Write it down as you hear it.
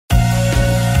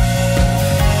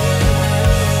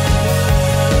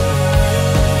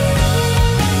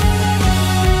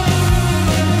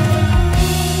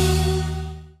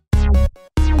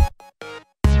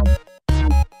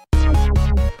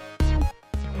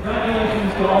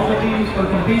to all the teams for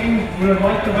competing. We would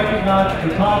like to recognize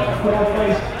the top 4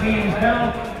 place teams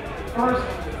now. First,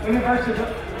 Universidad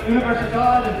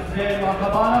de La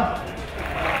Habana.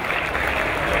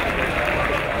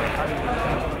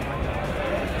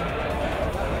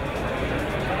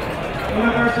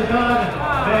 Universidad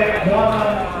de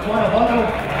Guanajuato,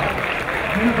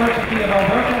 University of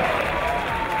Alberta,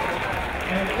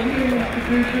 and Indian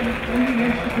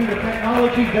Institute of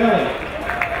Technology, Delhi.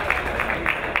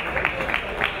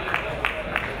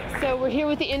 So we're here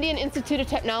with the Indian Institute of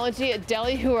Technology at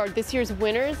Delhi, who are this year's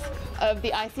winners of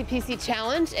the ICPC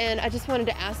challenge. And I just wanted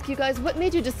to ask you guys, what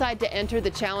made you decide to enter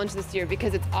the challenge this year?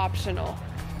 Because it's optional.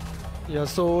 Yeah,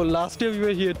 so last year we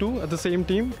were here too at the same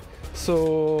team.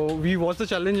 So we watched the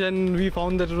challenge and we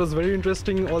found that it was very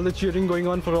interesting, all the cheering going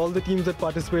on for all the teams that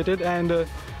participated, and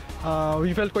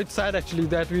we felt quite sad actually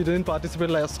that we didn't participate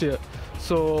last year.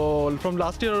 So from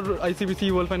last year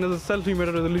ICPC World Finals itself, we made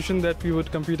a resolution that we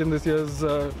would compete in this year's,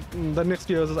 the next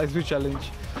year's ICPC challenge.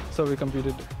 So we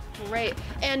competed. Great.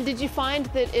 And did you find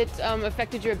that it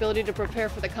affected your ability to prepare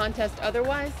for the contest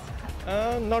otherwise?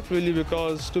 Not really,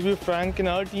 because to be frank, in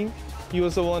our team, he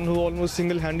was the one who almost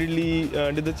single-handedly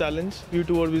did the challenge. We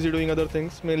two were busy doing other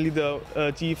things, mainly the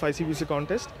chief ICPC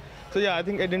contest. So yeah, I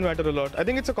think it didn't matter a lot. I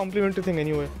think it's a complimentary thing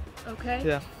anyway. Okay.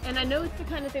 Yeah. And I know it's the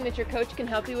kind of thing that your coach can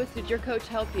help you with. Did your coach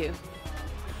help you?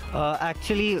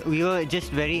 Actually, we were just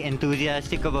very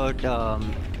enthusiastic about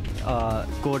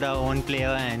code our own player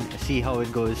and see how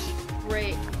it goes.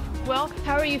 Great. Well,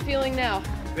 how are you feeling now?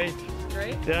 Great.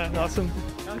 Great? Yeah, awesome.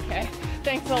 Okay.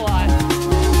 Thanks a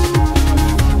lot.